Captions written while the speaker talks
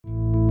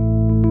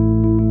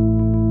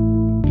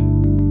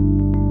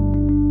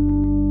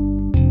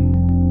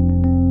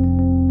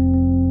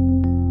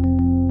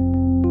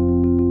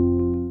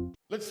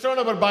Let's turn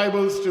our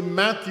Bibles to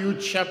Matthew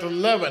chapter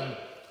 11,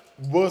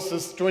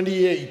 verses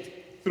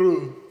 28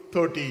 through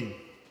 30.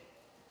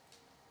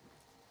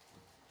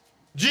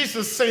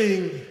 Jesus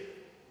saying,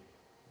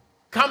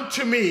 "Come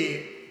to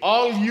me,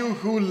 all you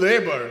who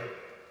labor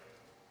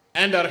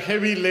and are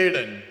heavy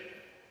laden.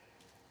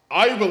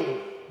 I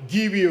will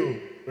give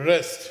you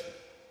rest.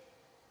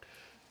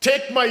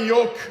 Take my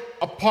yoke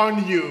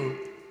upon you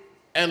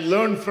and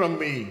learn from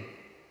me,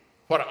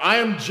 for I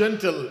am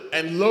gentle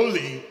and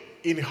lowly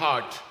in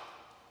heart,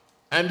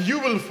 and you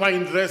will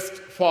find rest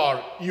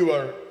for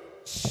your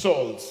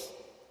souls."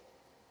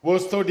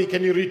 Verse 30,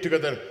 can you read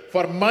together?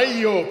 "For my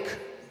yoke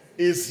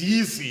is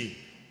easy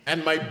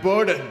and my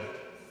burden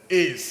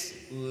is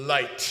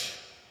light."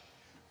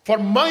 For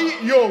my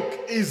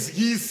yoke is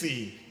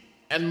easy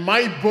and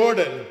my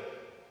burden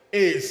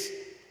is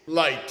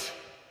light.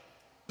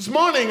 This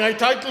morning I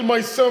titled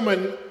my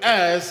sermon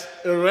as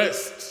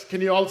Rest.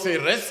 Can you all say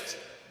rest?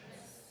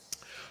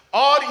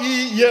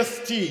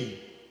 R-E-S-T.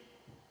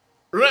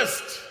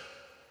 Rest.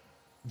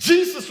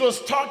 Jesus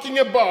was talking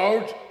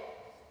about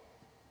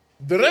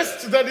the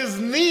rest that is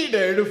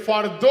needed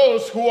for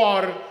those who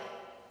are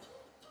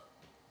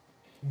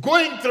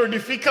going through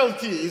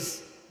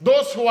difficulties,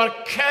 those who are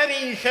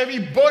carrying heavy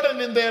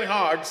burden in their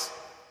hearts.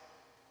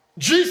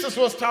 Jesus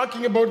was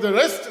talking about the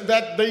rest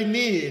that they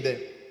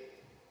need.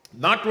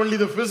 Not only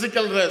the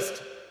physical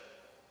rest,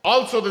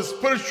 also the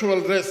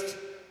spiritual rest,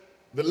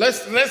 the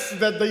rest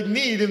that they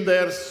need in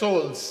their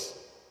souls.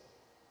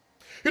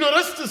 You know,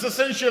 rest is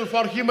essential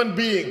for human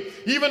being.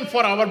 Even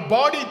for our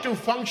body to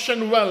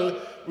function well,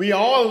 we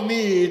all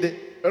need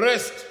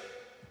rest.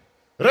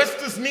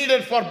 Rest is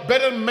needed for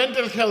better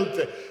mental health.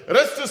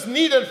 Rest is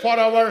needed for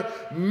our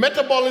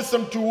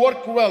metabolism to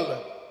work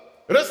well.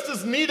 Rest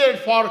is needed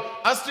for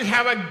us to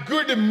have a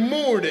good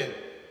mood.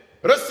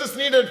 Rest is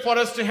needed for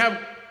us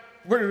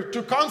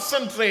to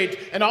concentrate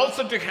and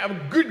also to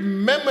have good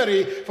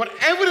memory. For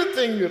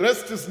everything,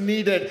 rest is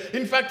needed.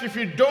 In fact, if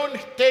you don't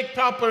take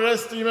proper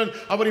rest, even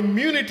our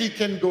immunity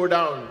can go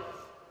down.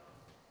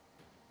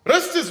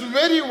 Rest is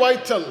very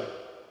vital.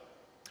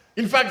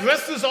 In fact,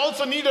 rest is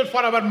also needed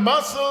for our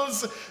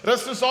muscles.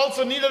 Rest is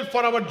also needed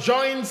for our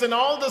joints and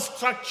all the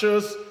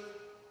structures,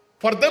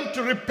 for them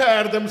to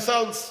repair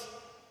themselves.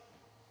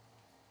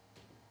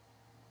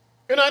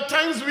 You know, at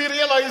times we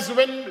realize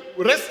when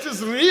rest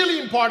is really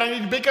important,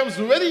 it becomes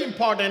very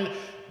important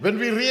when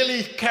we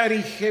really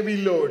carry heavy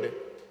load.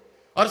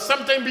 Or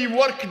sometimes we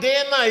work day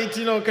and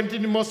night,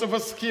 continue, most of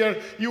us here,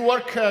 you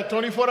work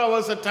 24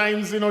 hours at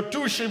times,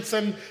 2 shifts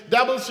and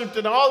double shift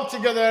and all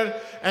together.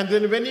 And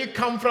then when you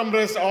come from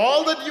rest,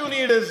 all that you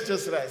need is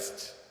just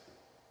rest.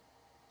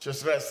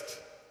 Just rest.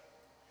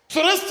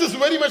 So rest is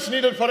very much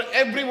needed for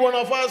every one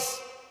of us.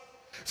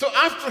 So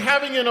after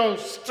having,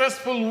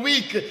 stressful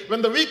week,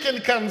 when the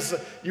weekend comes,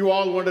 you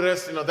all want to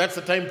rest. That's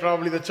the time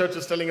probably the church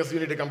is telling us you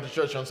need to come to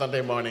church on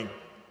Sunday morning.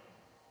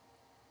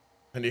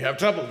 And you have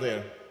trouble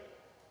there.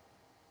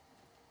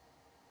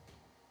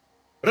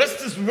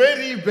 Rest is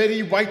very,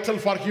 very vital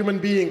for human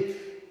being.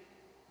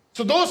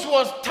 So those who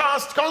are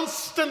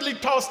constantly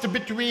tossed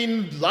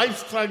between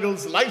life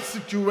struggles, life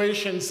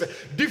situations,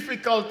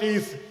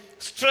 difficulties,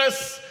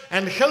 stress,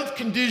 and health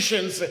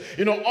conditions,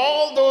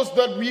 all those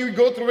that we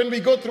go through, when we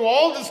go through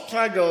all the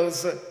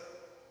struggles,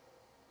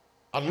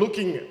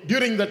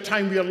 during that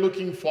time we are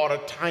looking for a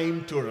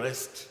time to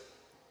rest.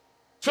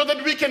 So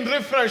that we can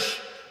refresh,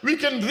 we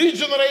can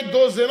regenerate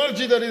those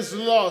energy that is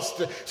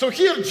lost. So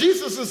here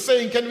Jesus is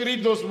saying, can we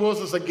read those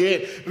verses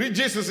again?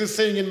 Jesus is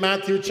saying in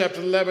Matthew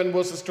chapter 11,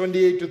 verses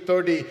 28 to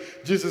 30,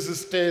 Jesus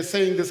is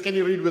saying this, can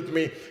you read with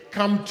me?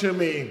 "Come to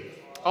me,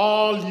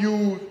 all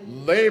you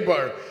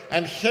labor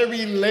and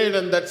heavy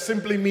laden." That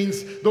simply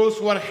means those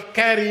who are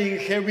carrying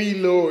heavy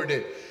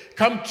load.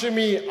 "Come to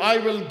me, I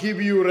will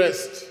give you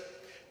rest.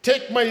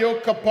 Take my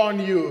yoke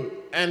upon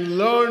you and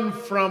learn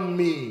from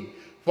me,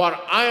 for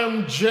I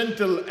am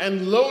gentle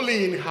and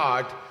lowly in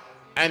heart,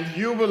 and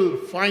you will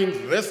find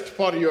rest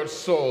for your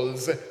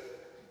souls.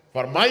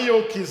 For my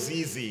yoke is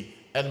easy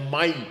and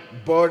my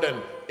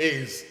burden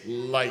is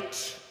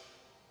light."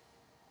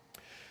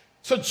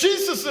 So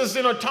Jesus is,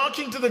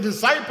 talking to the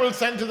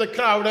disciples and to the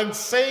crowd and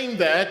saying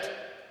that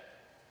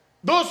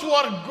those who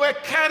are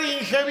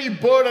carrying heavy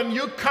burden,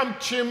 you come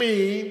to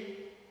me,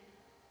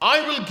 I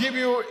will give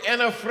you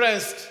enough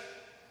rest.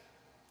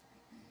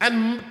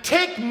 And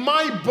take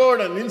my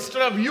burden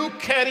instead of you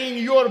carrying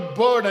your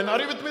burden.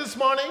 Are you with me this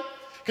morning?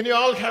 Can you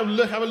all have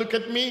a look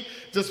at me?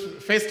 Just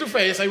face to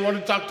face, I want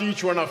to talk to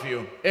each one of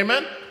you.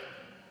 Amen?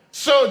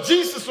 So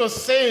Jesus was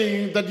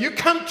saying that you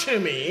come to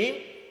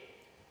me,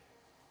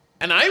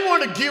 and I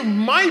want to give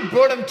my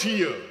burden to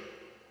you.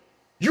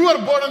 Your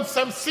burden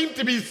seem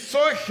to be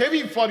so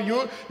heavy for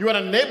you, you are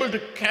unable to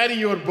carry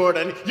your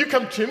burden. You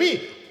come to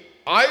me,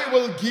 I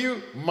will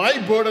give my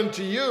burden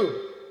to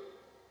you.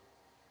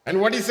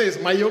 And what he says,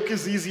 my yoke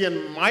is easy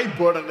and my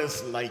burden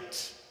is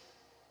light.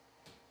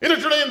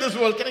 Today in this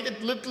world, can I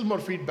get a little more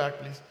feedback,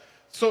 please?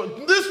 So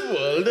in this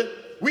world,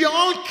 we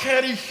all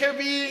carry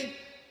heavy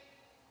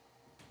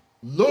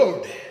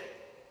load.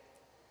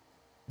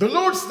 the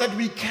loads that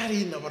we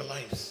carry in our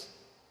lives.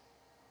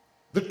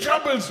 The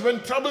troubles,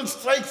 when trouble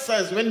strikes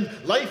us, when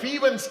life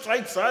even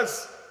strikes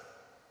us,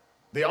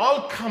 they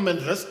all come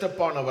and rest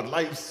upon our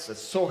lives as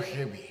so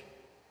heavy.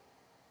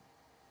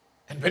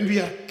 And when we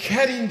are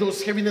carrying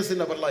those heaviness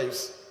in our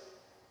lives,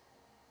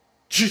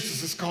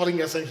 Jesus is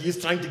calling us and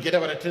He's trying to get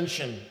our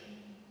attention.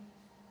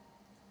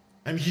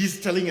 And He's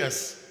telling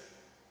us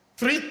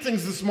 3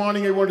 things this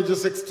morning I want to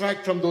just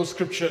extract from those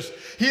scriptures.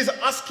 He's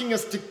asking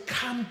us to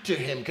come to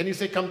Him. Can you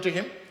say come to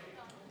Him?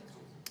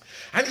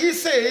 And He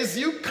says,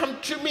 you come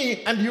to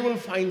me and you will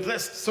find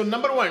rest. So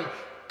number 1,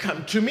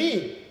 come to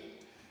me.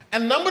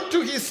 And number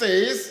 2, He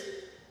says,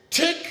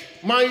 take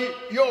my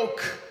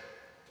yoke.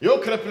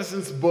 Yoke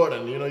represents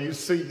burden. You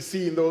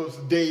see in those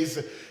days,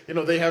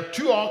 they have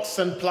 2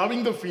 oxen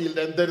plowing the field,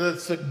 and there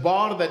is a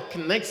bar that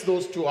connects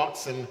those 2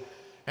 oxen,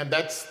 and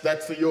that's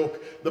the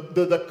yoke.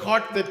 The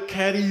cart that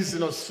carries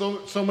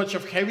so much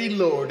of heavy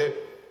load,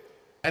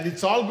 and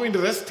it's all going to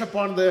rest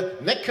upon the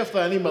neck of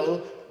the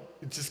animal,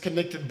 which is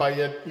connected by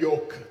a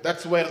yoke.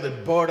 That's where the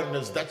burden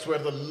is. That's where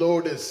the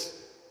load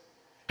is.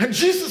 And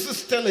Jesus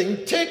is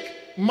telling, take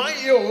my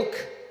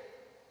yoke.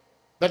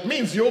 That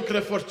means yoke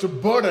refers to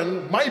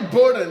burden, my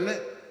burden.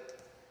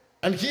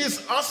 And He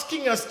is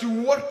asking us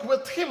to work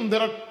with Him.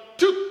 There are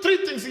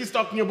 3 things He's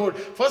talking about.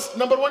 First,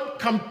 number 1,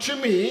 come to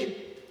me.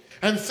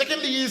 And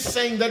secondly, He is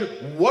saying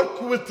that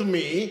work with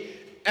me.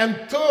 And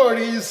third,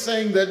 He is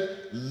saying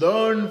that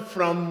learn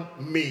from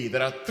me.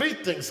 There are 3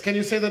 things. Can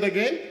you say that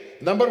again?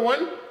 Number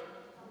 1,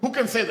 who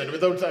can say that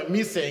without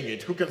me saying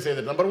it? Who can say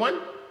that? Number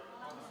 1?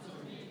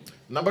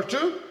 Number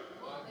 2?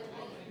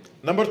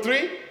 Number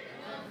 3?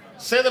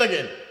 Say that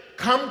again.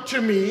 Come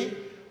to me,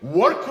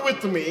 work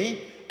with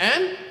me,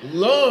 and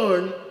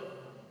learn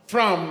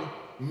from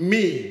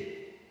me.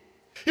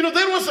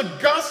 There was a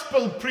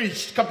gospel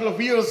preached a couple of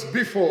years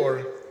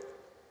before.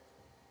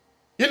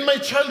 In my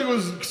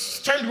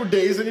childhood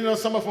days, and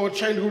some of our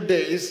childhood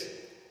days,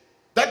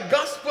 that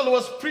gospel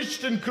was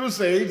preached in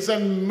crusades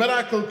and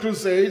miracle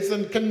crusades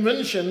and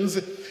conventions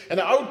and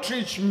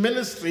outreach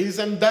ministries,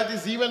 and that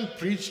is even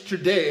preached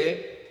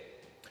today,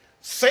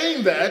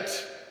 saying that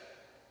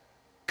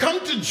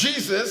come to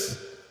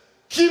Jesus,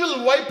 He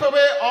will wipe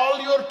away all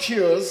your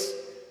tears,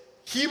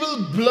 He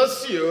will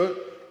bless you,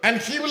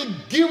 and He will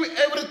give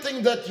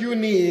everything that you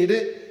need.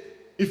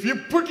 If you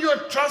put your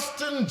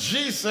trust in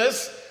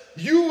Jesus,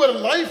 your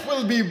life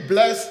will be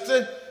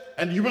blessed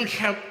and you will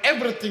have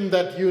everything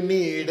that you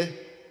need.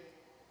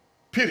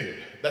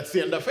 Period. That's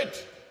the end of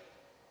it.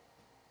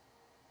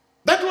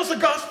 That was the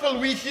gospel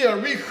we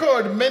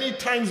heard many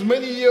times,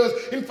 many years.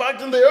 In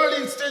fact, in the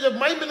early stage of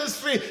my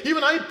ministry,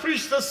 even I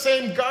preached the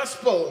same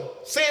gospel,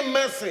 same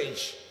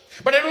message.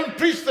 But I don't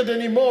preach that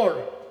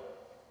anymore.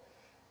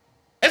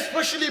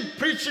 Especially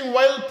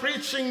while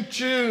preaching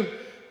to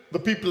the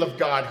people of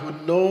God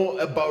who know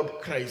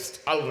about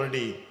Christ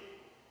already.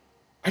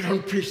 I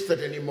don't preach that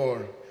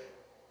anymore.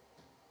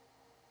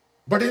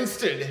 But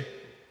instead,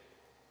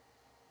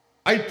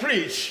 I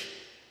preach,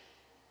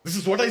 this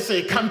is what I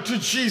say, come to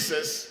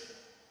Jesus,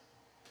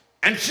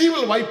 and He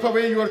will wipe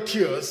away your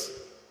tears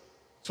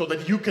so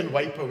that you can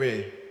wipe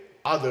away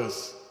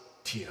others'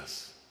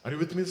 tears. Are you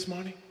with me this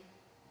morning?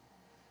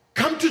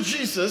 Come to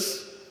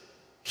Jesus,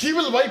 He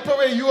will wipe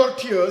away your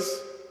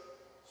tears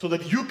so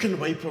that you can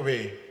wipe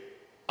away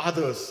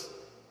others'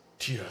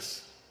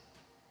 tears.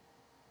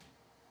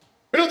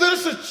 There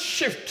is a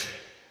shift.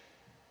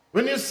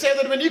 When you say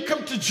that when you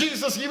come to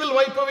Jesus, He will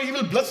wipe away, He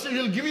will bless you, He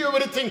will give you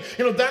everything.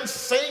 That's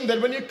saying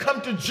that when you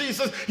come to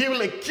Jesus, He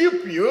will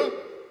equip you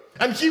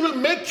and He will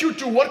make you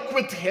to work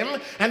with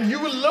Him, and you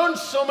will learn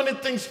so many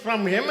things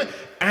from Him,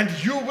 and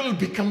you will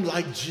become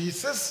like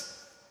Jesus.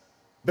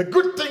 The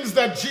good things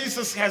that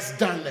Jesus has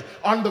done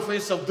on the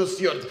face of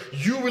this earth,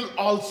 you will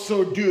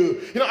also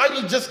do. I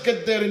will just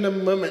get there in a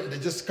moment.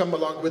 Just come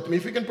along with me.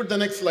 If you can put the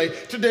next slide.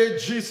 Today,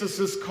 Jesus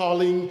is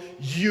calling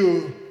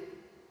you.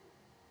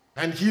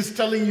 And He's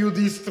telling you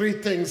these 3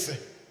 things.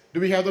 Do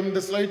we have them in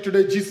the slide?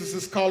 Today, Jesus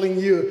is calling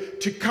you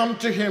to come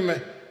to Him.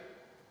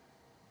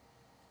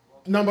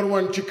 Number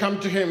 1, to come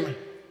to Him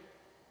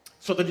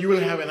so that you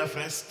will have enough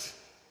rest.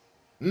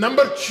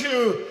 Number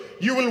 2,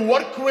 you will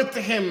work with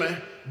Him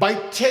by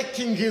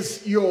taking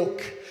His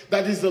yoke.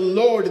 That is the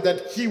load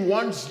that He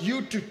wants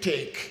you to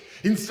take.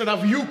 Instead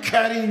of you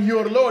carrying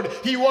your load,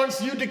 He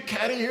wants you to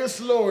carry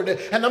His load.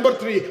 And number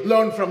 3,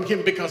 learn from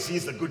Him, because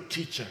He's a good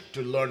teacher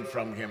to learn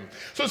from Him.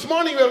 So this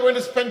morning we are going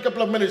to spend a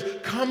couple of minutes.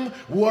 Come,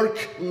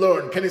 work,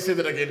 learn. Can you say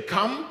that again?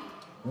 Come,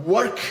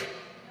 work,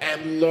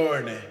 and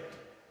learn.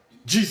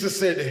 Jesus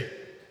said,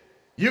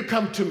 you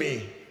come to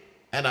me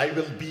and I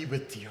will be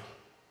with you.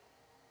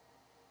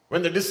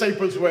 When the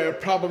disciples were,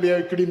 probably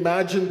I could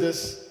imagine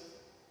this,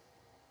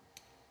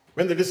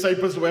 when the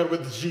disciples were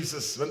with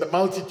Jesus, when the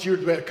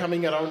multitude were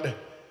coming around,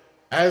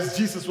 as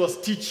Jesus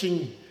was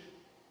teaching,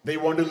 they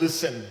want to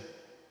listen.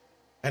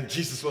 And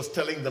Jesus was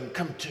telling them,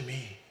 come to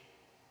me,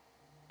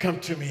 come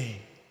to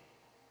me.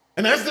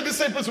 And as the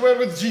disciples were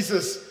with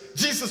Jesus,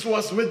 Jesus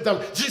was with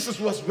them. Jesus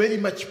was very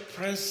much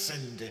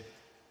present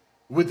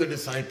with the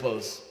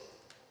disciples.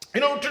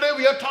 Today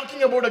we are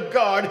talking about a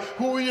God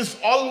who is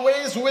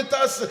always with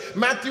us.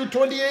 Matthew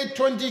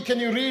 28:20, can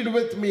you read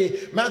with me?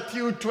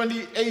 Matthew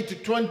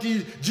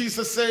 28:20,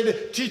 Jesus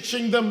said,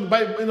 teaching them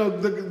by,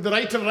 the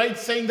writer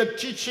writes saying that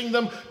teaching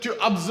them to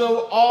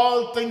observe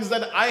all things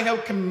that I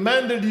have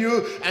commanded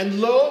you.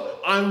 And lo,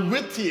 I'm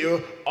with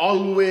you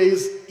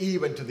always,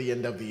 even to the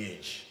end of the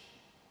age.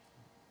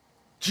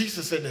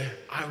 Jesus said,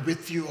 I'm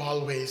with you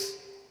always.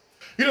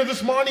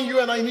 This morning you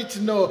and I need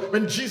to know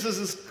when Jesus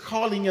is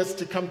calling us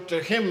to come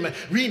to him,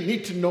 we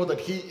need to know that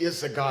he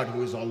is a God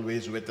who is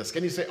always with us.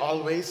 Can you say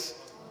always?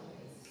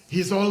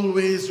 He's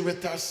always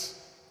with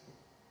us.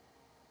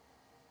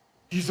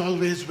 He's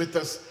always with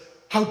us.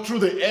 How true,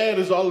 the air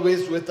is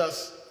always with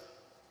us.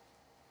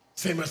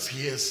 Same as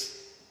he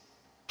is.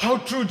 How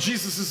true,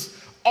 Jesus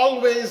is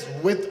always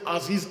with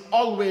us. He's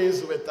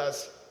always with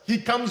us. He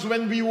comes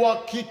when we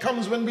walk. He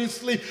comes when we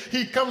sleep.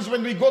 He comes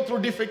when we go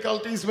through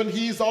difficulties, when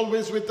he is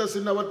always with us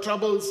in our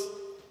troubles.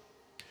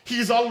 He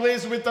is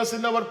always with us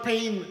in our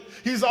pain.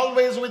 He is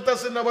always with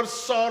us in our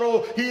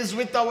sorrow. He is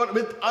with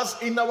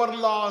us in our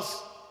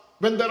loss.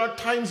 When there are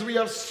times we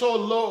are so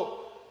low,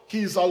 he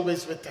is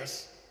always with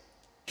us.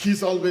 He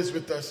is always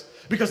with us.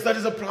 Because that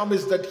is a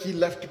promise that he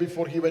left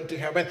before he went to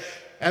heaven.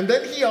 And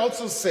then he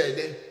also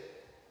said,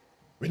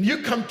 when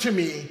you come to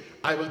me,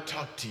 I will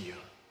talk to you.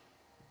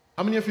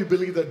 How many of you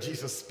believe that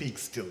Jesus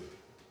speaks still?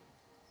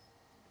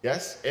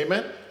 Yes?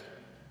 Amen?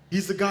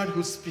 He's the God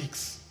who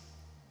speaks.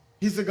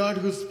 He's the God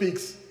who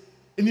speaks.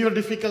 In your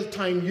difficult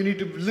time, you need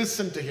to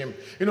listen to him.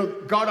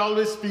 God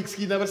always speaks.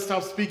 He never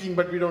stops speaking,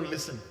 but we don't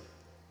listen.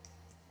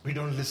 We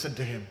don't listen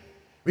to him.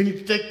 We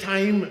need to take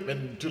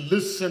time to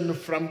listen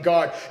from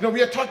God.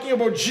 We are talking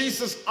about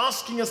Jesus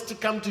asking us to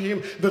come to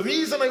him. The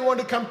reason I want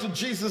to come to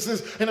Jesus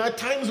is, at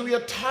times we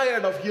are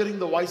tired of hearing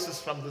the voices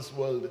from this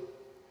world.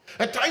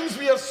 At times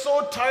we are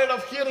so tired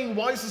of hearing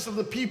voices of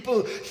the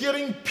people,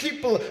 hearing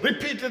people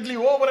repeatedly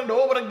over and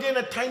over again.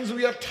 At times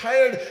we are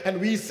tired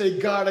and we say,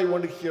 God, I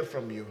want to hear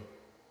from you.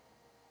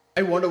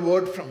 I want a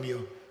word from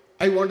you.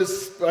 I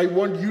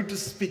want you to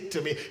speak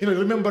to me.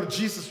 Remember,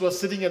 Jesus was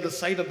sitting at the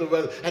side of the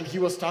well and he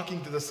was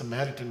talking to the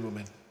Samaritan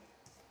woman.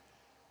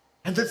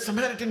 And that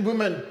Samaritan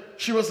woman,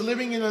 she was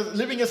living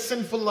a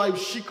sinful life.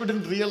 She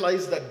couldn't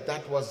realize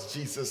that was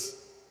Jesus.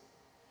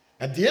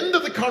 At the end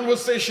of the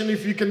conversation,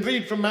 if you can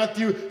read from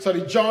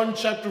John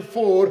chapter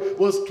 4,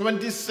 verse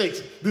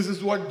 26, this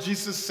is what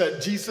Jesus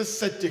said. Jesus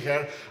said to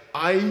her,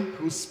 I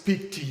who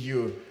speak to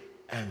you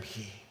am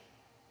he.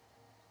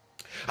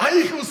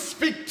 I who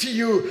speak to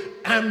you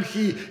am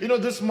he.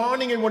 This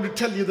morning I want to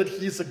tell you that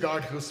he is a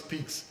God who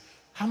speaks.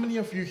 How many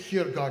of you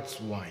hear God's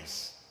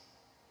voice?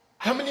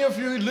 How many of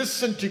you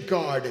listen to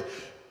God?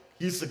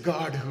 He's a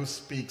God who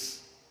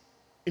speaks.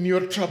 In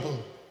your trouble,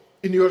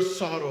 in your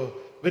sorrow,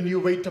 when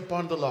you wait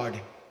upon the Lord,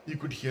 you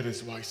could hear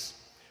his voice.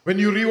 When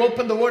you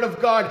reopen the word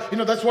of God,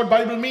 that's what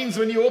Bible means.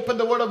 When you open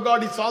the word of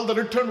God, it's all the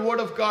written word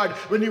of God.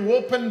 When you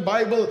open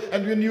Bible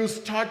and when you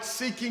start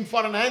seeking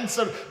for an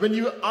answer, when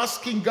you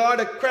asking God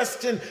a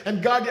question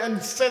and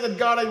say that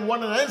God, I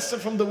want an answer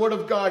from the word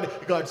of God,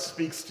 God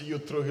speaks to you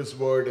through his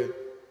word.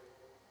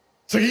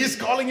 So he's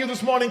calling you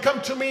this morning, come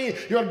to me.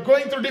 You are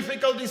going through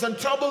difficulties and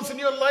troubles in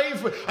your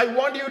life. I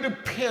want you to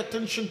pay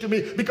attention to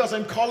me because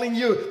I'm calling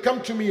you.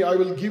 Come to me. I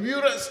will give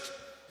you rest.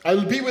 I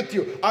will be with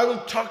you. I will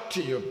talk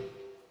to you.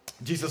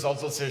 Jesus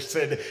also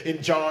said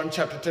in John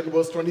chapter 10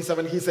 verse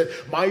 27, he said,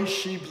 my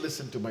sheep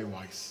listen to my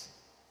voice.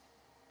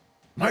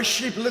 My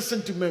sheep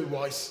listen to my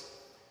voice.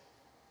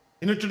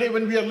 Today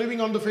when we are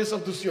living on the face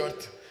of this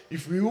earth,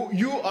 if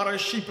you are a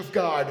sheep of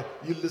God,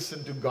 you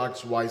listen to God's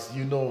voice.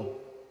 You know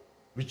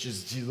which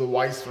is the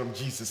voice from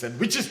Jesus and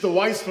which is the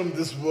voice from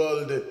this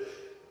world.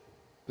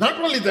 Not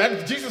only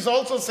that, Jesus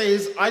also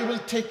says, I will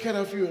take care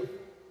of you.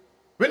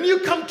 When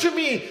you come to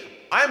me,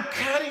 I'm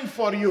caring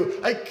for you.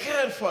 I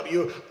care for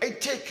you. I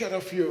take care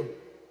of you.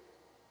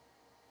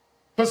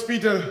 1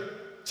 Peter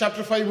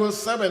chapter 5 verse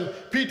 7,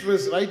 Peter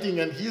is writing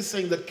and he is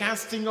saying that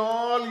casting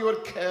all your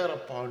care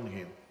upon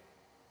him,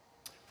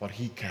 for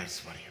he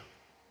cares for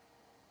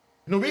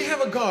you. We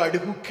have a God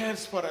who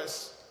cares for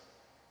us.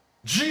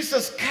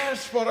 Jesus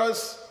cares for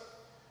us.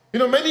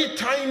 Many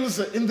times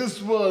in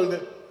this world,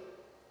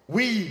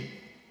 we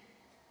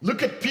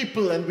look at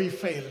people and we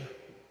fail.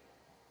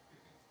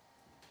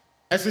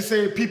 As I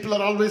say, people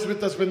are always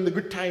with us when the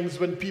good times,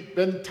 when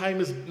time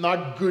is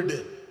not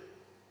good.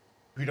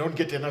 We don't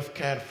get enough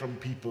care from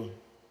people.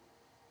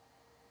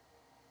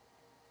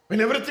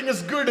 When everything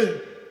is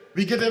good,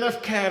 we get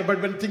enough care,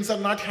 but when things are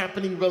not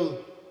happening well,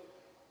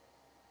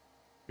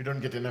 we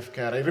don't get enough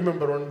care. I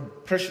remember one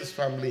precious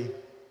family,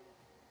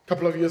 a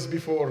couple of years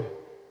before,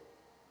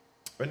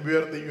 when we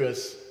were in the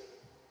US.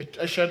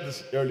 I shared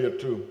this earlier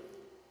too.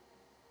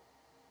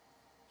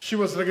 She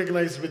was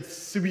recognized with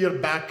severe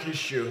back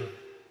issue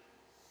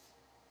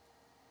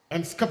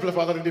and a couple of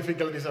other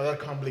difficulties, other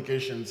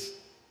complications.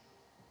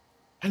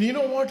 And you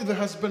know what? The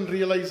husband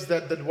realized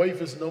that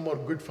wife is no more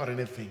good for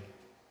anything.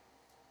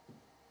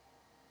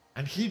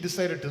 And he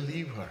decided to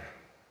leave her.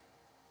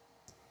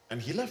 And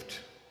he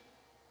left.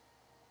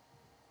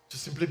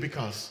 Just simply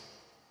because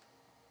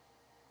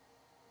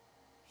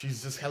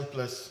She's just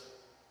helpless.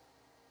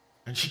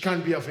 And she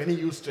can't be of any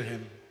use to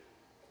him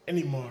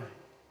anymore.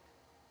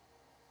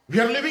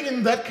 We are living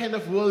in that kind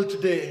of world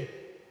today.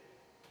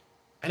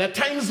 And at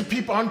times,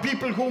 people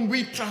whom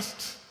we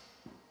trust,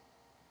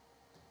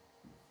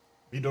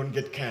 we don't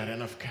get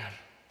enough care.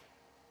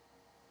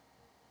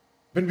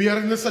 When we are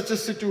in such a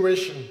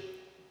situation,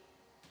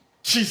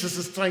 Jesus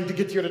is trying to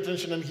get your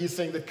attention and he's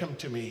saying that, come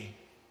to me.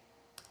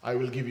 I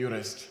will give you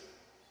rest.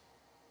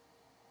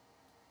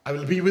 I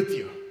will be with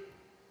you.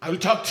 I will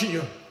talk to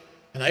you.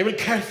 And I will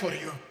care for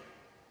you.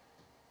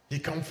 He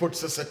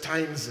comforts us at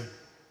times.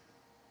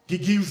 He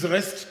gives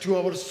rest to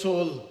our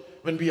soul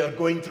when we are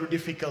going through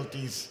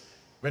difficulties,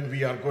 when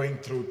we are going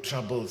through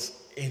troubles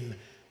in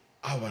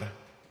our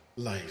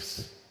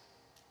lives.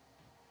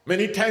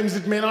 Many times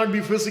it may not be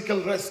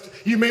physical rest.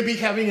 You may be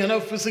having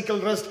enough physical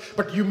rest,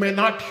 but you may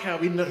not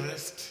have inner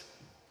rest.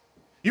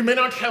 You may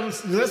not have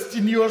rest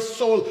in your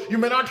soul. You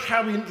may not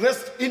have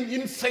rest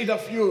inside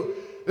of you.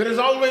 There is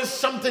always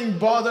something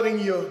bothering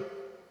you.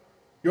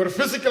 Your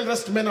physical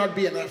rest may not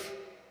be enough.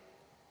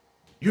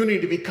 You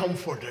need to be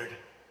comforted.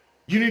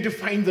 You need to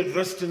find that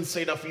rest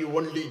inside of you.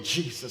 Only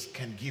Jesus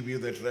can give you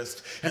that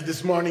rest. And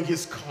this morning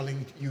he's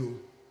calling you.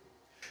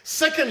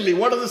 Secondly,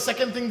 what is the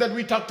second thing that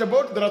we talked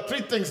about? There are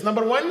three things.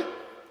 Number one,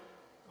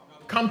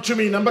 come to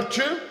me. Number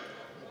two,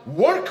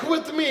 work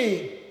with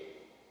me.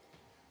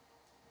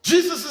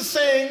 Jesus is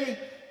saying,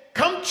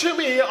 come to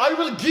me, I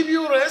will give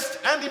you rest.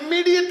 And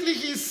immediately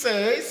he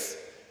says,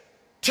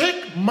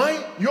 take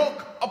my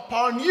yoke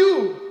upon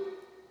you.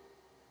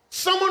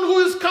 Someone who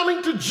is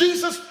coming to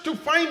Jesus to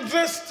find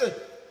rest.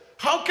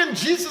 How can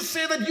Jesus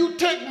say that you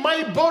take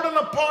my burden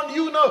upon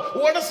you now?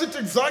 What does it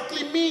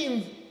exactly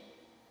mean?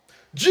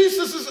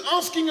 Jesus is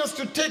asking us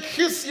to take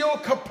his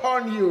yoke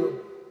upon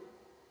you.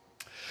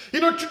 You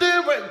know,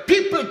 today when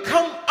people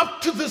come up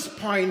to this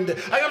point,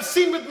 I have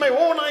seen with my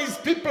own eyes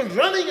people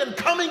running and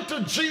coming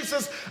to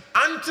Jesus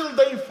until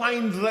they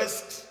find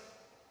rest.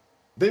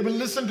 They will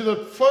listen to the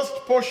first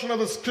portion of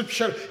the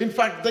scripture. In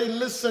fact, they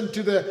listen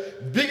to the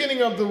they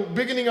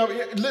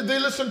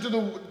listen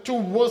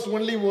to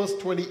verse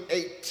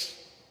 28.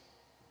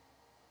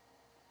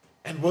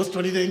 And verse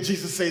 29,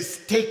 Jesus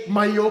says, take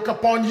my yoke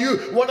upon you.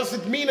 What does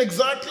it mean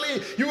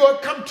exactly? You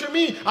have come to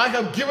me. I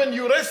have given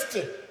you rest.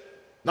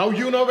 Now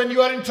you know when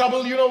you are in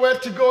trouble, you know where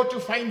to go to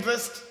find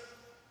rest.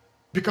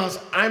 Because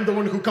I'm the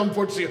one who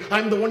comforts you.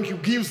 I'm the one who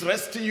gives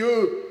rest to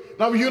you.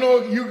 Now you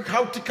know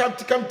how to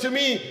come to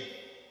me.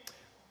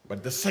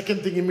 But the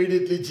second thing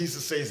immediately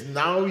Jesus says,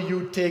 now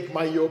you take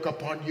my yoke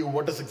upon you.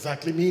 What does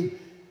exactly mean?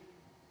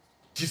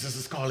 Jesus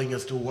is calling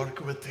us to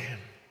work with him.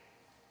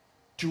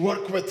 To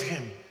work with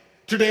him.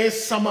 Today,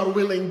 some are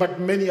willing, but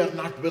many are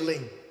not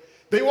willing.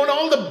 They want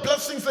all the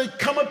blessings. They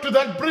come up to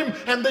that brim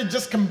and they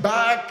just come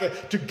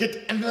back to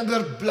get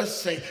another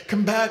blessing.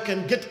 Come back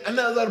and get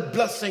another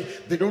blessing.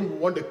 They don't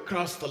want to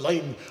cross the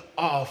line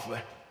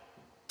of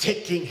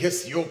taking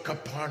his yoke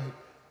upon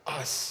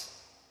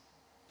us.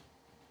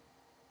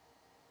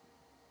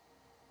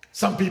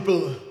 Some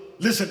people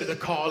listen to the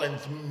call and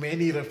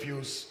many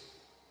refuse.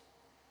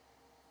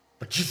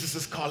 But Jesus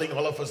is calling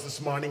all of us this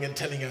morning and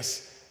telling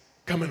us,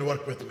 come and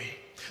work with me.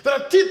 There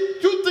are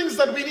two things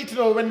that we need to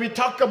know when we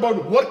talk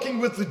about working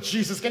with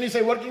Jesus. Can you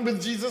say working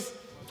with Jesus?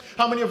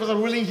 How many of us are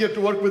willing here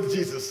to work with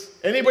Jesus?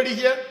 Anybody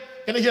here?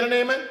 Can I hear an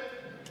amen?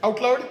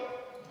 Out loud?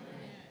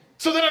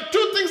 So there are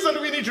two things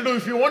that we need to do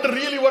if you want to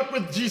really work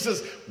with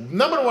Jesus.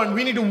 Number one,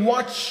 we need to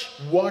watch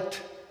what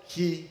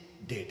he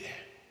did.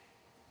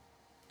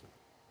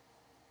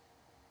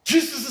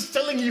 Jesus is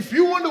telling you, if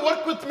you want to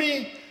work with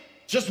me,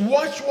 just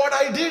watch what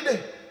I did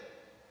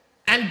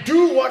and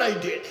do what I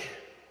did.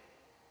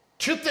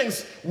 Two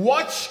things.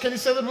 Watch, can you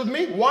say that with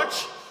me?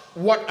 Watch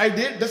what I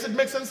did. Does it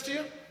make sense to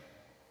you?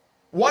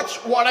 Watch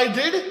what I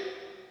did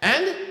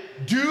and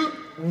do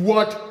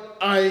what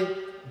I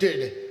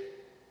did.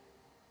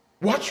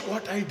 Watch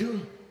what I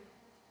do.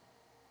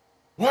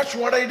 Watch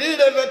what I did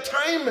at that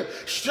time.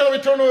 Shall we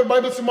turn our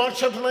Bibles to Mark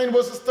chapter 9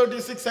 verses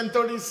 36 and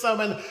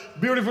 37.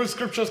 Beautiful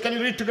scriptures. Can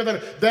you read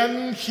together?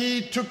 Then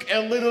he took a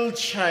little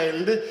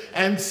child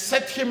and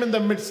set him in the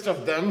midst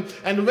of them.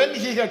 And when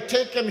he had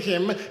taken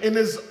him in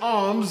his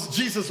arms,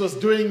 Jesus was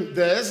doing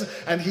this.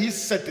 And he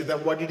said to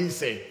them, what did he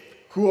say?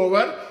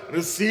 Whoever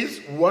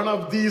receives one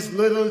of these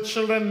little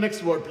children,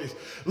 next word please.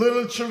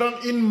 Little children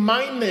in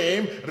my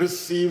name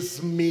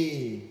receives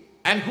me.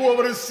 And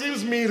whoever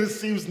receives me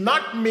receives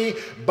not me,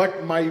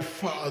 but my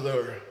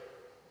Father.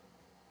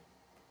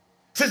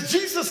 So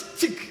Jesus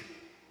took,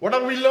 what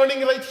are we learning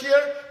right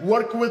here?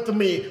 Work with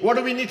me. What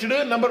do we need to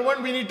do? Number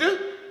one, we need to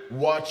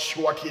watch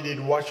what he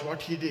did. Watch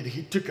what he did.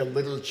 He took a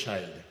little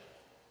child.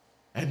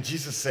 And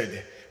Jesus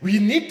said, we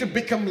need to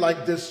become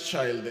like this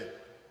child.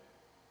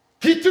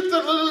 He took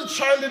the little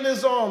child in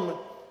his arm.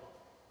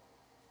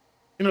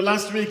 You know,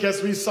 last week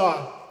as we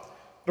saw,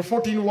 the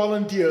 14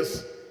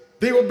 volunteers,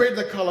 they obeyed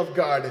the call of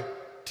God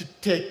to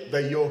take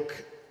the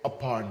yoke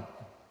upon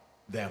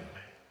them.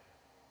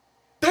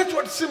 That's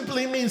what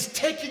simply means,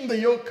 taking the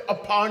yoke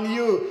upon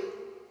you.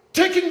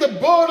 Taking the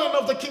burden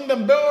of the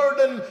kingdom,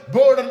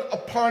 burden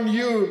upon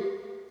you.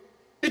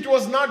 It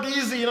was not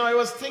easy. I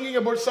was thinking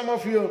about some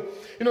of you.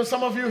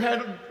 Some of you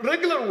had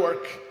regular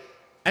work.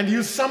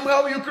 And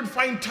somehow you could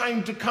find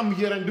time to come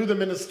here and do the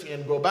ministry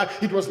and go back.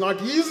 It was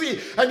not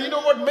easy. And you know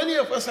what? Many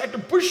of us had to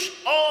push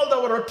all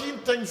our routine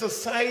things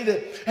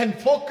aside and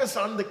focus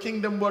on the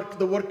kingdom work,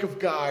 the work of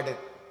God.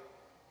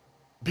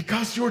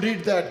 Because you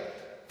did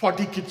that,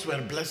 40 kids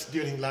were blessed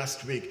during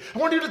last week. I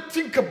want you to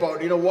think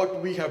about,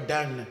 what we have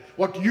done,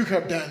 what you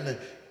have done.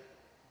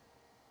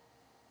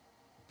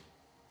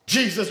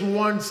 Jesus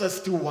wants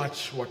us to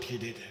watch what he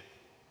did.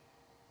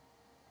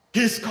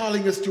 He's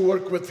calling us to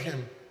work with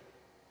him.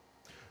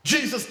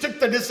 Jesus took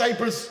the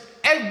disciples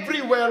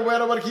everywhere,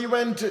 wherever he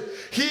went.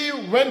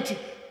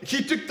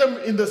 He took them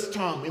in the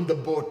storm, in the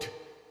boat,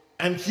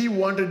 and he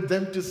wanted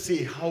them to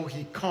see how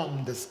he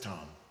calmed the storm.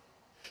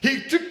 He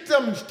took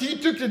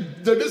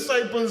the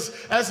disciples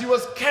as he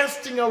was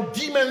casting out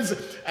demons,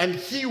 and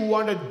he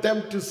wanted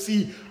them to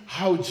see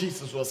how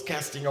Jesus was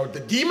casting out the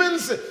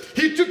demons.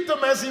 He took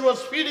them as he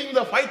was feeding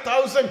the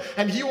 5,000,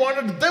 and he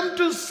wanted them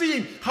to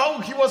see how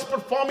he was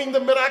performing the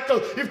miracle.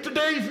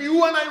 If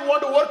you and I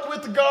want to work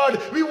with God,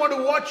 we want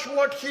to watch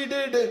what he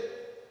did.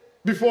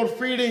 Before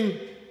feeding,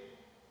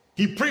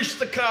 he preached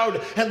the crowd,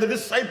 and the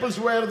disciples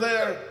were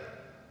there.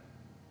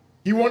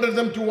 He wanted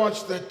them to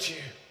watch that too.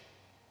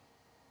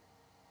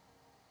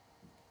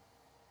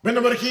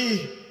 Whenever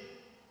he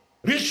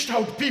reached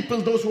out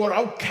people, those who are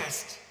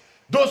outcast,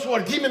 those who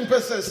are demon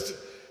possessed,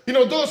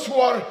 those who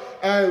are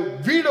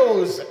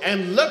widows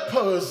and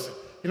lepers,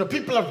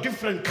 people of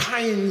different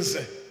kinds,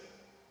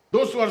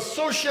 those who are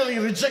socially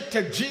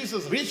rejected,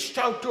 Jesus reached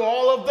out to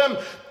all of them.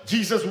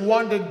 Jesus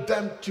wanted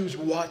them to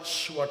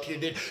watch what he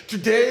did.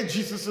 Today,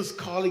 Jesus is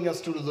calling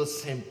us to do the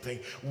same thing.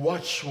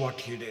 Watch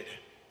what he did.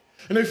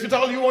 And if at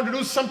all you want to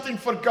do something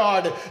for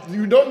God,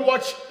 you don't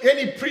watch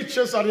any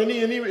preachers or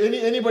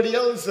anybody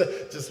else.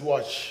 Just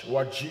watch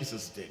what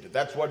Jesus did.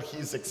 That's what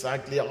he's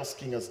exactly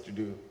asking us to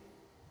do.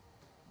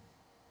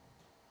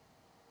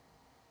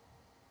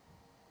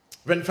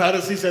 When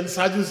Pharisees and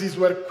Sadducees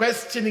were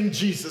questioning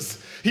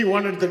Jesus, he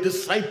wanted the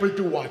disciple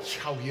to watch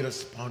how he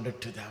responded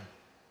to them.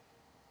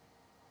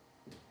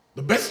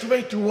 The best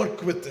way to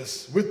work with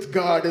this, with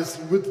God,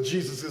 with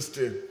Jesus, is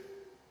to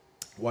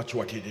watch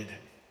what he did.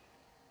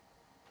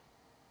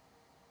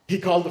 He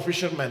called the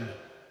fishermen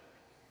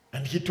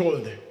and he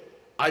told them,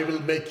 I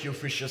will make you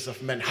fishers of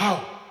men.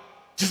 How?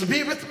 Just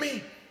be with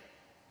me.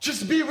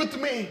 Just be with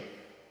me.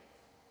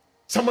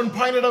 Someone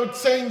pointed out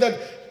saying that,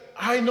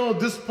 I know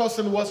this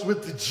person was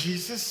with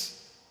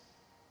Jesus.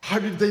 How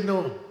did they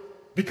know?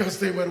 Because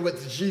they were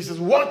with Jesus,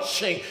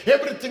 watching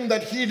everything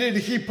that he did,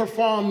 he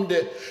performed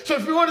it. So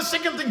if we want a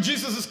second thing,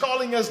 Jesus is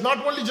calling us,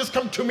 not only just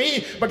come to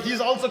me, but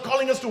he's also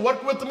calling us to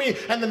work with me.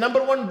 And the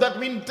number one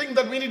thing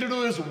that we need to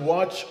do is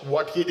watch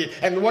what he did.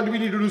 And what do we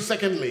need to do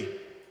secondly?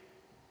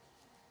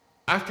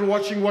 After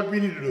watching, what we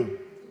need to do?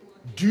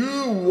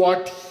 Do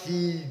what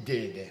he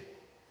did.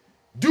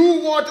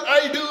 Do what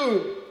I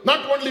do.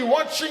 Not only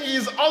watching, he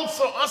is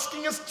also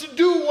asking us to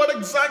do what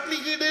exactly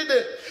he did.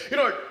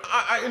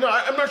 I'm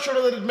not sure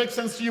that it makes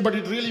sense to you, but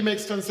it really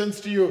makes sense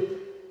to you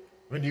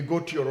when you go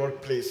to your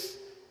workplace,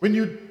 when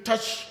you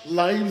touch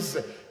lives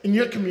in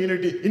your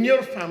community, in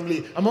your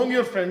family, among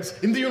your friends,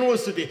 in the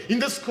university, in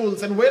the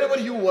schools, and wherever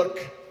you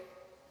work.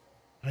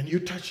 When you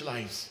touch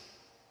lives,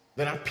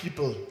 there are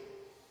people,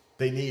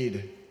 they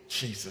need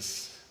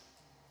Jesus.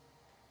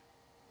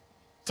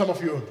 Some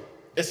of you,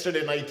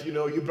 yesterday night,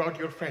 you brought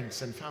your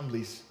friends and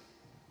families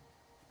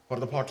for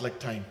the potluck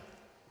time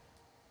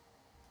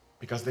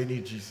because they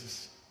need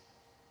Jesus.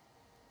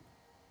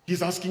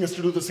 He's asking us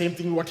to do the same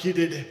thing what he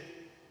did.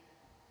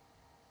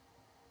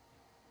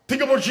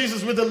 Think about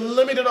Jesus with a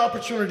limited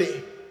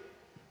opportunity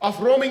of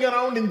roaming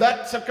around in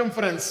that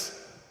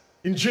circumference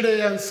in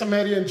Judea and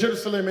Samaria and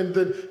Jerusalem and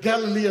the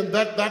Galilee and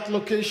that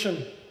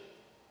location.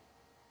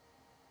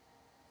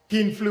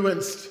 He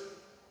influenced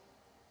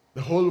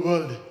the whole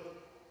world.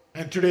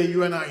 And today,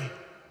 you and I,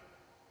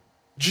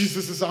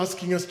 Jesus is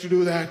asking us to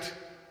do that.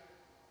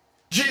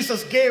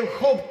 Jesus gave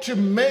hope to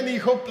many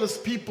hopeless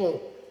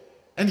people,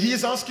 and he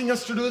is asking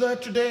us to do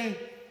that today.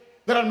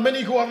 There are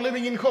many who are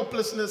living in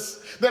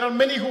hopelessness. There are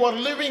many who are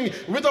living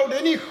without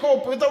any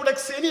hope, without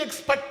any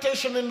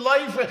expectation in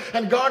life,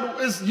 and God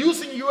is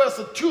using you as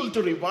a tool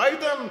to revive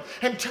them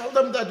and tell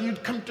them that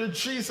you'd come to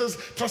Jesus,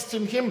 trust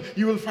in him,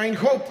 you will find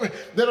hope.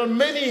 There are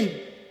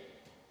many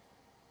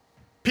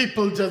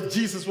people that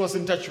Jesus was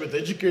in touch with,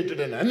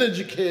 educated and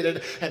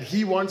uneducated, and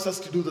he wants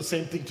us to do the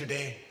same thing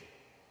today.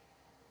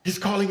 He's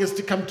calling us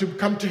to come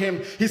to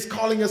him. He's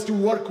calling us to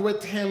work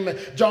with him.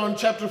 John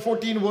chapter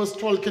 14 verse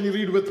 12. Can you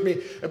read with me?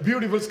 A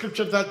beautiful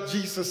scripture that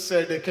Jesus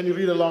said. Can you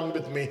read along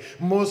with me?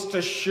 Most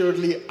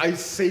assuredly I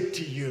say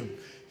to you,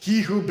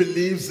 he who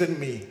believes in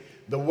me,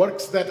 the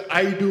works that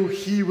I do,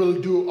 he will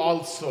do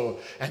also.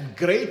 And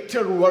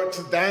greater works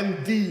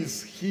than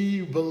these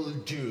he will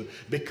do,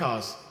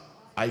 because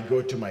I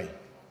go to my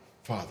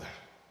Father.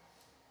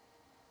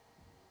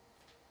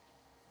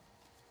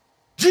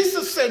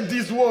 Jesus said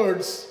these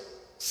words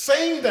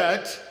saying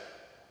that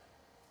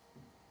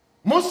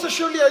Most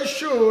assuredly, I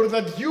assure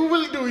that you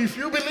will do, if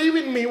you believe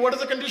in me. What is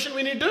the condition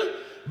we need to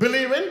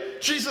believe in?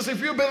 Jesus,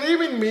 if you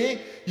believe in me,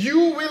 you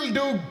will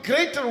do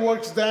greater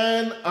works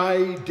than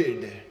I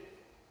did.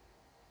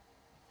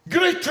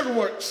 Greater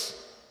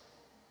works.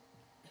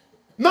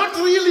 Not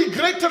really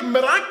greater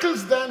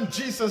miracles than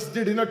Jesus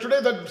did.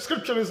 Today that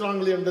scripture is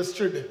wrongly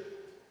understood.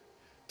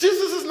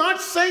 Jesus is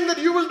not saying that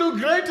you will do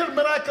greater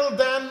miracle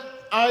than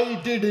I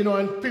did,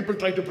 and people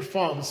try to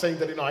perform, saying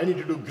that, I need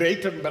to do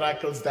greater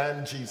miracles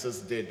than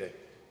Jesus did.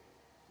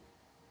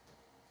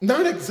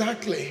 Not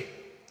exactly.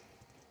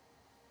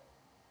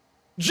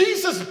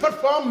 Jesus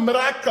performed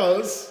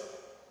miracles.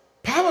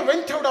 Power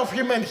went out of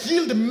him and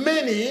healed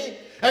many.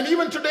 And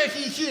even today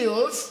he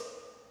heals.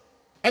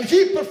 And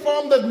he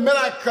performed that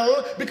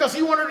miracle because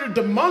he wanted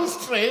to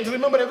demonstrate.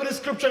 Remember, every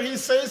scripture he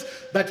says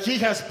that he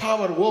has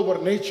power over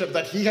nature,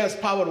 that he has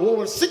power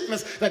over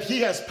sickness, that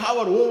he has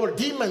power over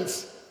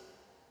demons.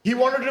 He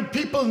wanted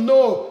people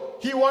know.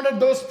 He wanted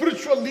those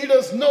spiritual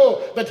leaders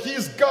know that he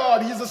is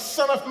God. He is the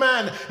Son of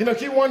Man.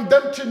 He wanted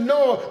them to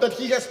know that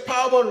he has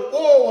power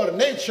over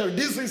nature,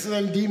 diseases,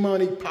 and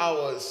demonic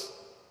powers.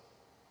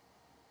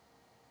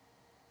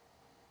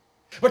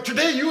 But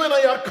today you and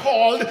I are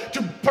called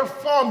to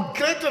perform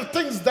greater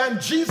things than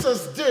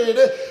Jesus did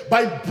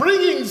by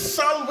bringing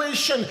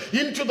salvation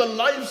into the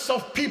lives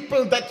of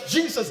people that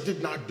Jesus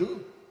did not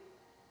do.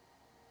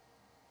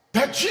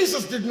 That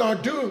Jesus did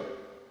not do.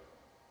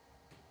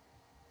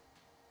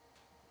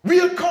 We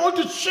are called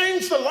to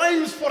change the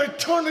lives for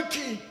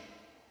eternity.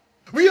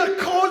 We are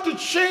called to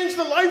change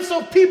the lives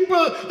of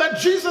people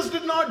that Jesus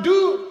did not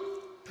do.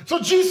 So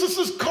Jesus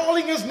is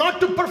calling us not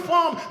to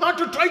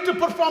try to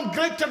perform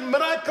greater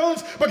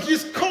miracles, but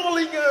he's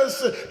calling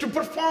us to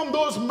perform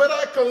those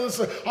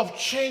miracles of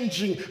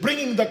changing,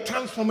 bringing the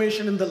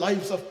transformation in the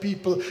lives of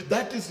people.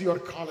 That is your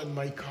call and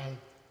my call.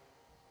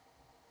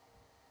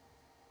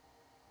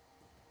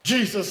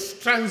 Jesus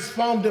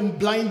transformed a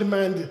blind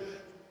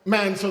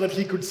man so that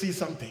he could see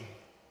something.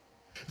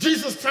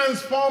 Jesus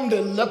transformed a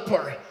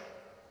leper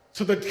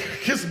so that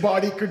his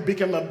body could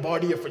become a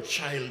body of a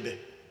child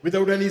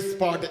without any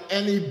spot,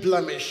 any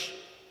blemish.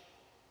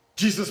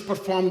 Jesus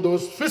performed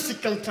those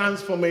physical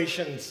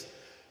transformations.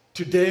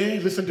 Today,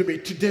 listen to me,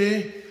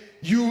 today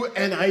you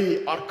and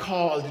I are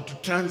called to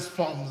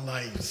transform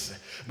lives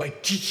by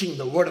teaching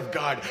the Word of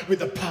God with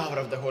the power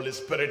of the Holy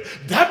Spirit.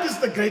 That is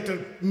the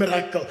greater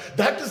miracle.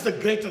 That is the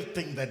greater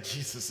thing that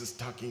Jesus is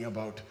talking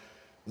about.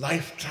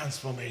 Life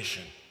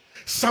transformation.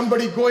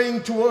 Somebody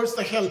going towards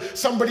the hell.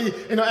 Somebody,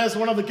 as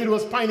one of the kids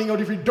was pining out,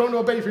 if you don't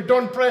obey, if you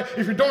don't pray,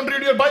 if you don't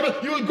read your Bible,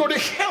 you will go to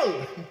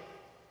hell.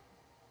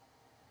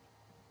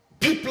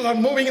 People are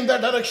moving in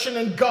that direction,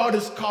 and God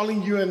is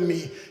calling you and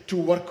me to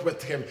work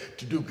with him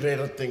to do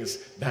greater things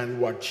than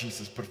what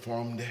Jesus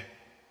performed.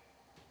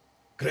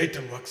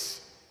 Greater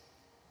works.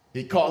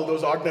 He called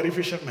those ordinary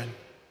fishermen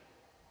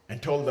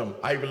and told them,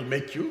 I will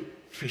make you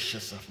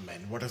fishers of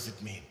men. What does it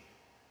mean?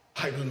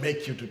 I will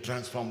make you to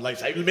transform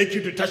lives. I will make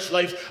you to touch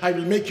lives. I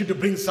will make you to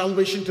bring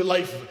salvation to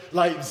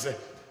lives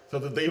so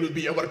that they will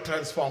be ever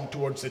transformed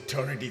towards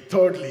eternity.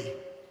 Thirdly,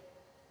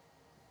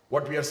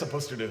 what we are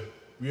supposed to do,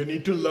 we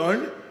need to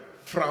learn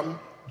from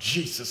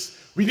Jesus.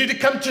 We need to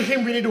come to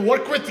him. We need to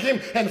work with him.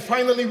 And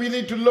finally, we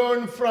need to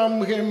learn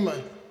from him.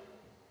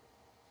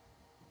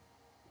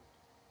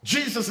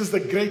 Jesus is the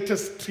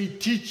greatest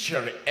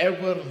teacher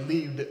ever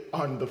lived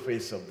on the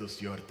face of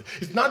this earth.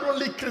 It's not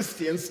only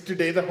Christians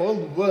today, the whole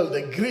world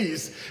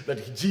agrees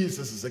that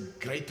Jesus is the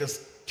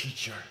greatest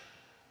teacher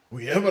who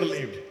ever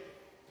lived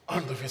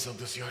on the face of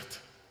this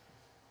earth.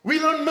 We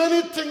learn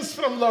many things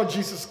from Lord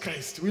Jesus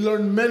Christ. We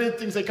learn many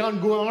things. I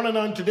can't go on and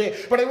on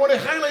today, but I want to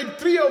highlight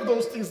 3 of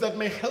those things that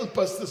may help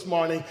us this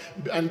morning,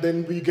 and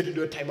then we get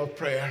into a time of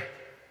prayer.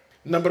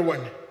 Number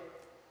 1,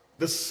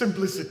 the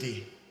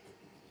simplicity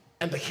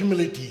and the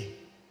humility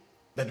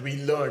that we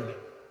learn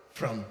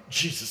from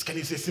Jesus. Can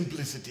you say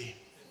simplicity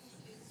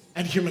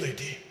and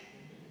humility?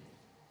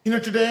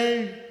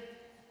 Today,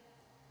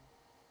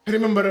 I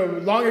remember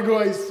long ago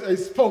I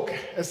spoke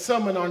a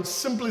sermon on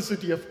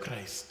simplicity of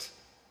Christ.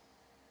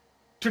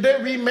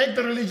 Today we make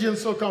the religion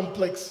so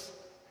complex.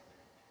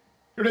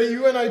 Today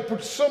you and I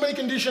put so many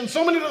conditions,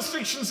 so many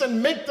restrictions,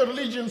 and make the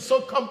religion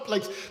so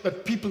complex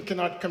that people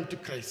cannot come to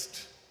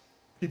Christ.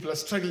 People are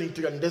struggling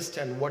to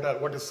understand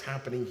what is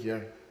happening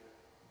here.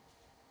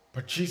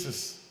 But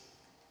Jesus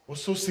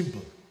was so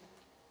simple,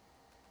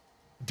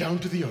 down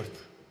to the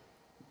earth,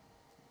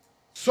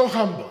 so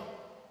humble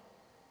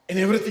in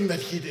everything that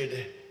he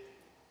did.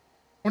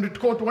 I want to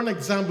quote one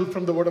example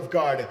from the Word of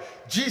God.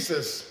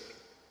 Jesus,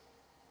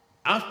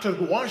 after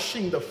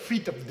washing the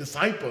feet of the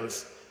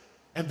disciples,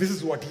 and this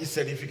is what he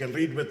said, if you can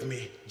read with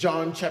me.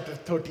 John chapter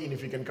 13,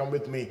 if you can come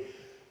with me.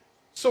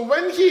 So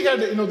when he had,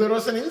 there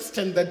was an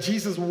instant that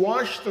Jesus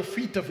washed the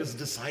feet of his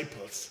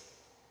disciples.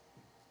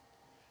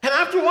 And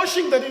after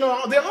washing that,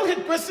 they all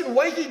had questioned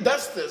why he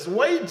does this,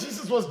 why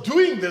Jesus was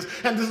doing this.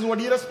 And this is what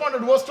he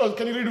responded. Verse 12,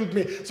 can you read with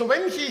me? So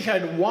when he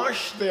had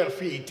washed their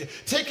feet,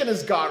 taken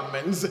his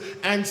garments,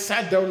 and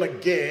sat down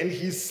again,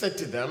 he said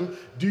to them,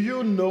 do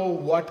you know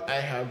what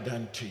I have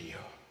done to you?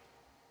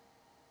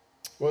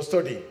 Verse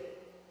 13.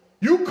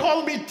 You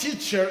call me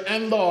teacher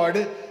and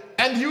Lord,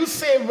 and you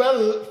say,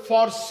 well,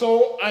 for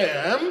so I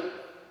am.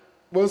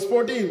 Verse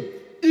 14.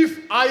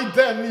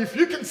 If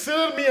you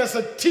consider me as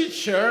a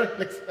teacher,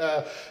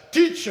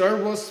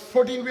 verse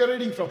 14 we are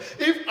reading from.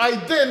 If I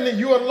then,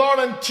 your Lord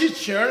and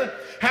teacher,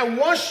 have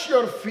washed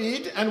your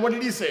feet, and what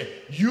did he say?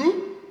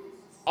 You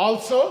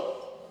also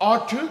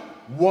ought to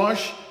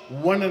wash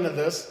one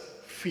another's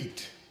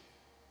feet.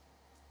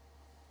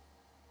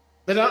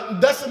 That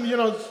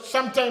doesn't,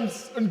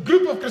 sometimes in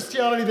group of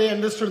Christianity, they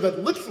understood that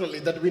literally,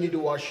 that we need to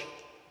wash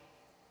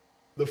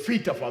the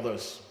feet of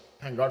others.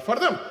 Thank God for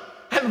them.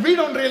 And we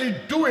don't really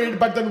do it,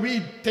 but then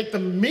we take the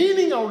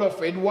meaning out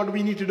of it. What do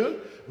we need to do?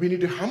 We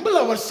need to humble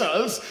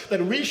ourselves,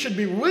 that we should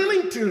be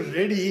willing to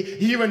ready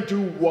even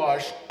to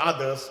wash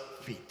others'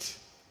 feet.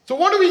 So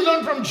what do we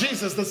learn from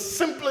Jesus? The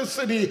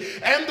simplicity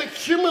and the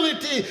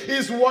humility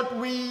is what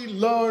we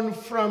learn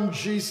from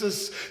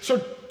Jesus. So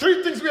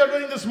 3 things we are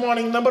doing this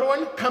morning. Number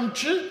 1, come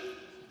to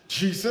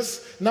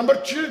Jesus. Number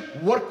 2,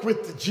 work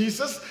with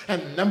Jesus.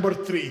 And number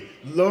 3,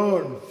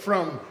 learn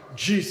from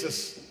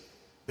Jesus.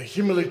 The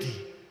humility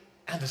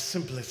and the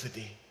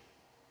simplicity.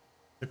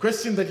 The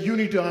question that you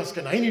need to ask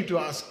and I need to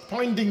ask,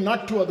 pointing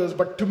not to others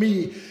but to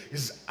me,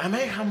 is, am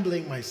I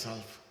humbling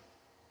myself?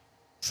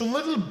 It's a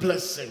little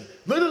blessing,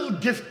 little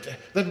gift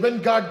that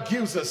when God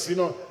gives us,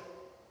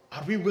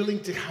 are we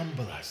willing to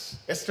humble us?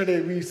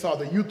 Yesterday we saw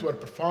the youth were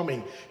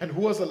performing, and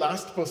who was the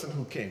last person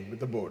who came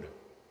with the board?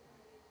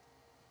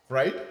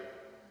 Pride?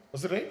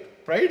 Was it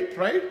right?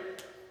 Pride?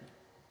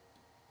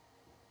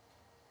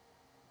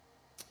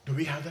 Do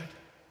we have that?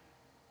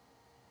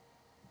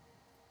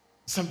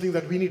 Something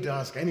that we need to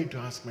ask. I need to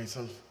ask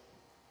myself.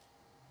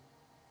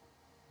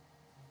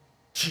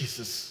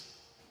 Jesus.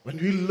 When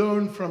we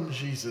learn from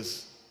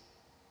Jesus,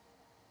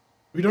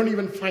 we don't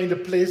even find a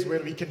place where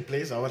we can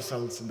place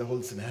ourselves in the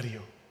whole scenario.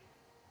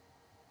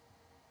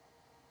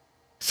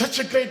 Such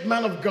a great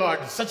man of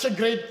God, such a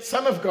great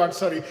son of God,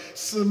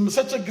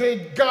 such a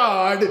great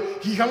God,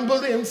 he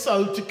humbled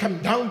himself to come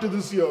down to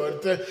this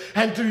earth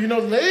and to,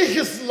 lay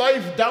his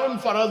life down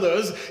for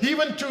others,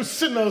 even to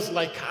sinners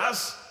like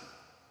us.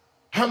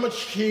 How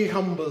much he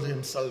humbled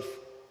himself.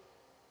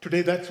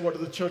 Today, that's what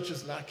the church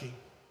is lacking.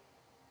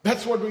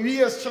 That's what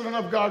we as children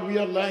of God, we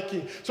are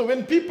lacking. So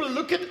when people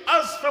look at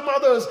us from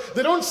others,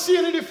 they don't see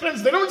any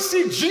difference. They don't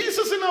see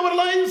Jesus in our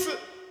lives.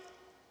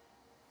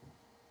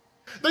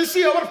 They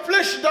see our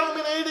flesh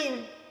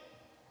dominating.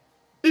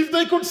 If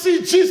they could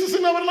see Jesus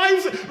in our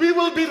lives, we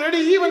will be ready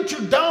even to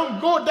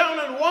go down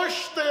and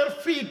wash their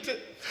feet.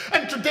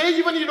 And today,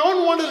 even you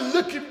don't want to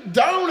look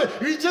down,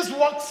 we just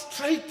walk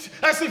straight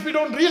as if we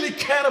don't really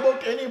care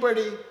about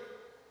anybody.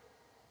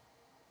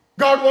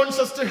 God wants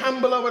us to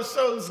humble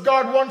ourselves.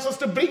 God wants us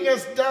to bring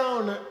us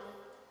down.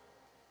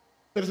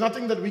 There is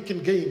nothing that we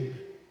can gain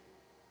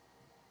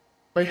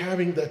by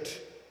having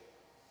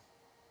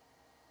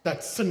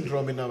that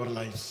syndrome in our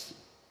lives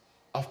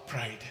of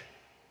pride.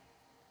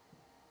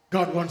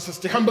 God wants us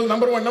to humble,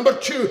 number 1. Number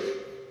 2,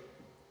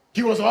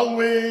 he was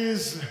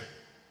always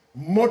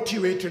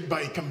motivated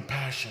by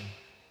compassion.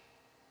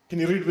 Can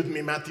you read with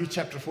me Matthew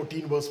chapter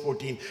 14, verse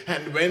 14?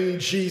 And when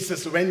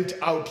Jesus went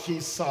out, he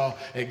saw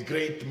a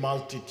great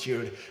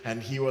multitude,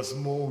 and he was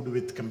moved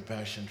with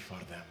compassion for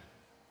them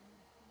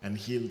and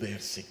healed their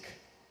sick.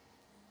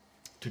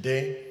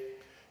 Today,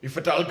 if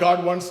at all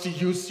God wants to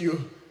use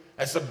you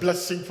as a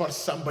blessing for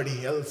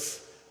somebody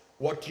else,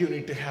 what you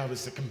need to have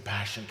is a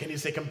compassion. Can you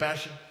say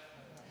compassion?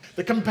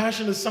 The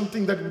compassion is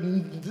something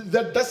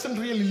that doesn't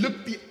really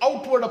look the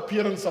outward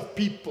appearance of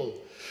people.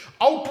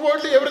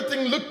 Outwardly,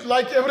 everything looks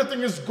like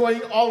everything is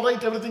going all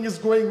right, everything is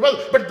going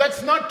well. But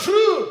that's not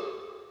true.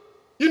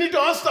 You need to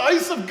ask the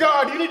eyes of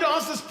God. You need to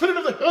ask the Spirit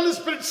of the Holy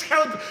Spirit's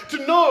help to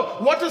know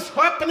what is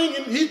happening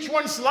in each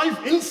one's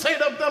life,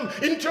 inside of them,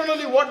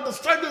 internally, what the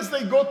struggles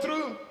they go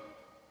through.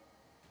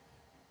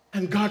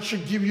 And God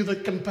should give you the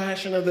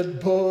compassion and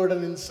that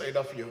burden inside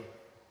of you.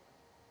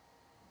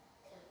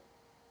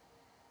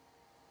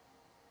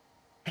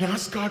 And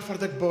ask God for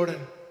that burden.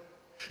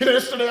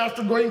 Yesterday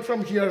after going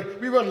from here,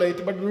 we were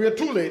late, but we were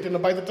too late.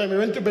 And by the time we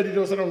went to bed, it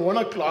was around 1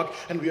 o'clock,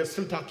 and we are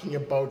still talking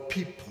about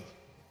people.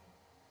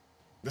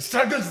 The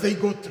struggles they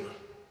go through.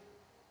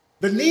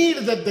 The need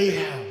that they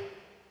have.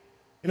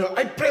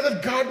 I pray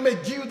that God may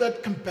give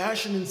that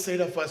compassion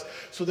inside of us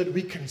so that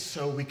we can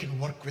serve, we can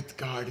work with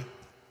God.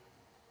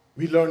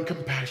 We learn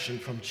compassion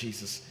from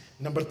Jesus.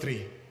 Number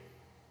 3,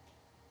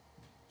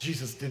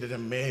 Jesus did an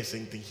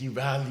amazing thing. He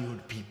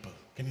valued people.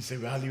 Can you say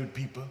valued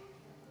people?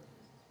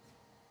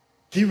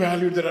 He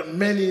valued, there are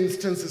many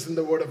instances in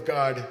the Word of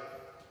God.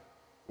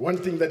 One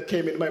thing that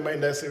came in my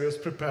mind as I was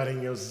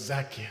preparing was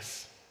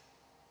Zacchaeus.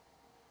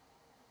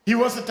 He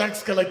was a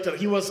tax collector.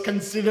 He was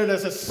considered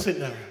as a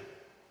sinner.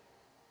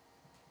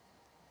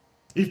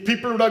 If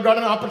people would have got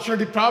an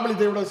opportunity, probably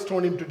they would have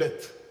stoned him to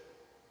death.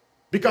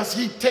 Because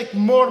he took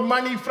more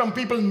money from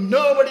people.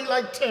 Nobody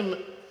liked him.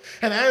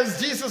 And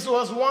as Jesus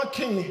was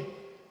walking,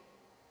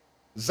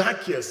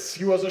 Zacchaeus,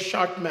 he was a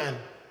short man.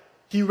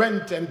 He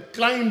went and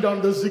climbed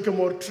on the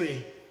sycamore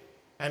tree.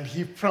 And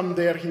from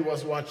there, he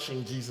was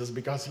watching Jesus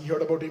because he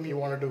heard about him. He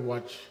wanted to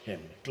watch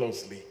him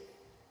closely.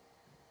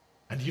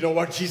 And you know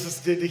what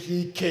Jesus did?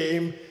 He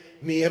came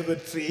near the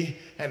tree.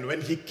 And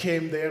when he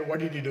came there, what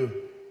did he do?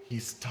 He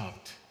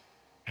stopped.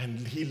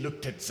 And he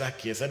looked at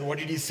Zacchaeus. And what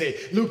did he say?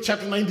 Luke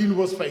chapter 19,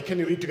 verse 5. Can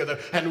you read together?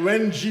 And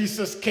when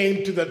Jesus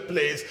came to that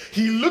place,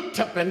 he looked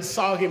up and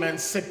saw him and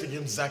said to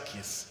him,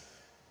 Zacchaeus,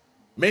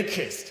 make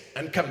haste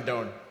and come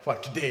down, for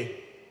today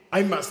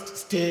I must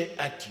stay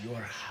at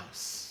your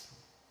house.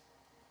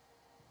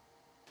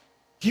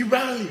 He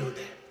valued.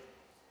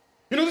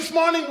 This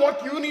morning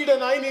what you need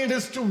and I need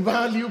is to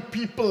value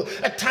people.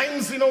 At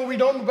times, we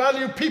don't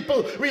value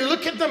people. We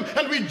look at them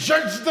and we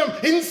judge them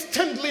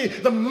instantly.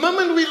 The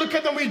moment we look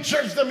at them, we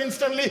judge them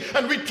instantly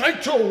and we try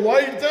to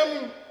avoid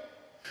them.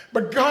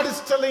 But God is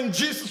telling,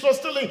 Jesus was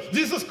telling,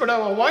 Jesus could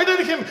have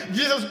avoided him.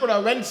 Jesus could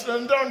have went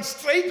down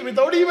straight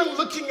without even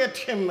looking at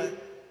him.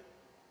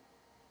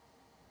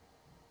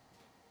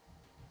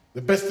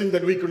 The best thing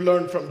that we could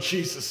learn from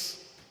Jesus,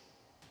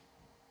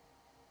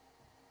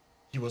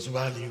 he was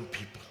valuing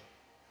people.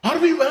 Are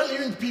we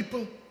valuing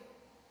people?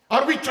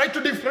 Are we trying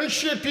to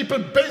differentiate people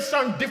based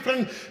on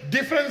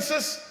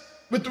differences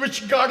with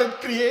which God had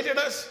created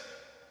us?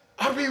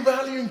 Are we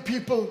valuing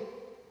people?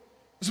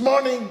 This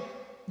morning,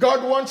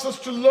 God wants us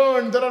to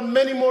learn. There are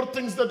many more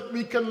things that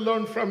we can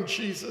learn from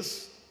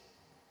Jesus.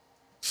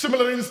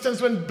 Similar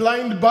instance when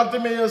blind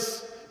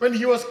Bartimaeus, when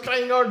he was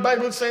crying out,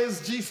 Bible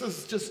says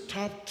Jesus just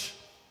stopped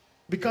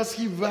because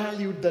he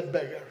valued that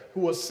beggar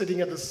who was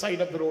sitting at the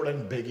side of the road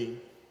and begging.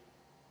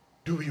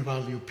 Do we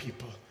value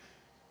people?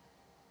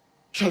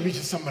 Shall we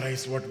just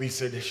summarize what we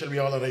said? Shall we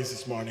all arise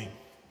this morning?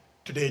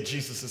 Today,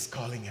 Jesus is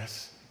calling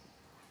us.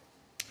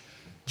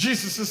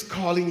 Jesus is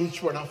calling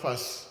each one of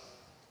us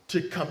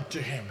to come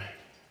to him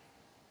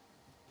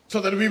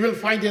so that we will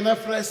find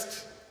enough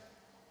rest.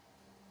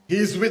 He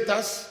is with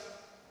us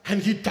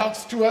and he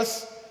talks to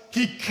us.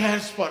 He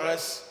cares for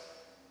us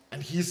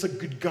and he's a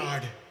good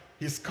God.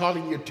 He's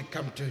calling you to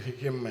come to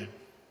him.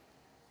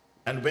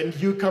 And when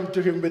you come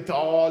to him with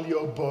all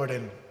your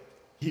burden,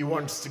 he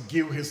wants to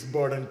give his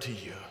burden to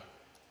you.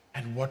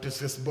 And what is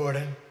his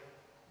burden?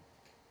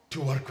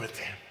 To work with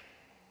him.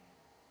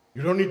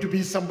 You don't need to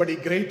be somebody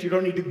great. You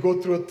don't need to go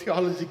through a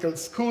theological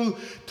school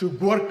to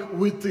work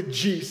with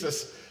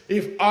Jesus.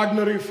 If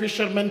ordinary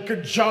fishermen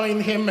could join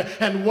him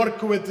and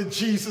work with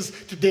Jesus,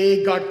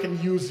 today God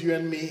can use you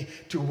and me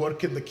to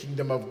work in the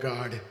kingdom of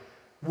God.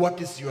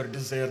 What is your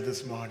desire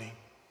this morning?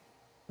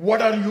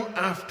 What are you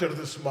after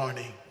this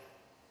morning?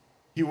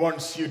 He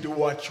wants you to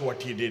watch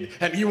what he did.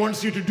 And he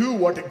wants you to do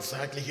what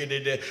exactly he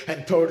did.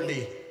 And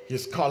thirdly,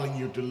 he's calling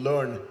you to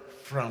learn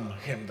from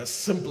him. The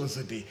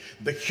simplicity,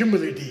 the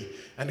humility.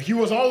 And he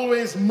was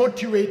always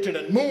motivated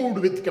and moved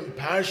with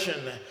compassion.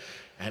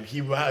 And he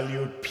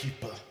valued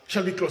people.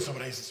 Shall we close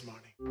our eyes this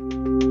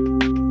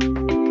morning?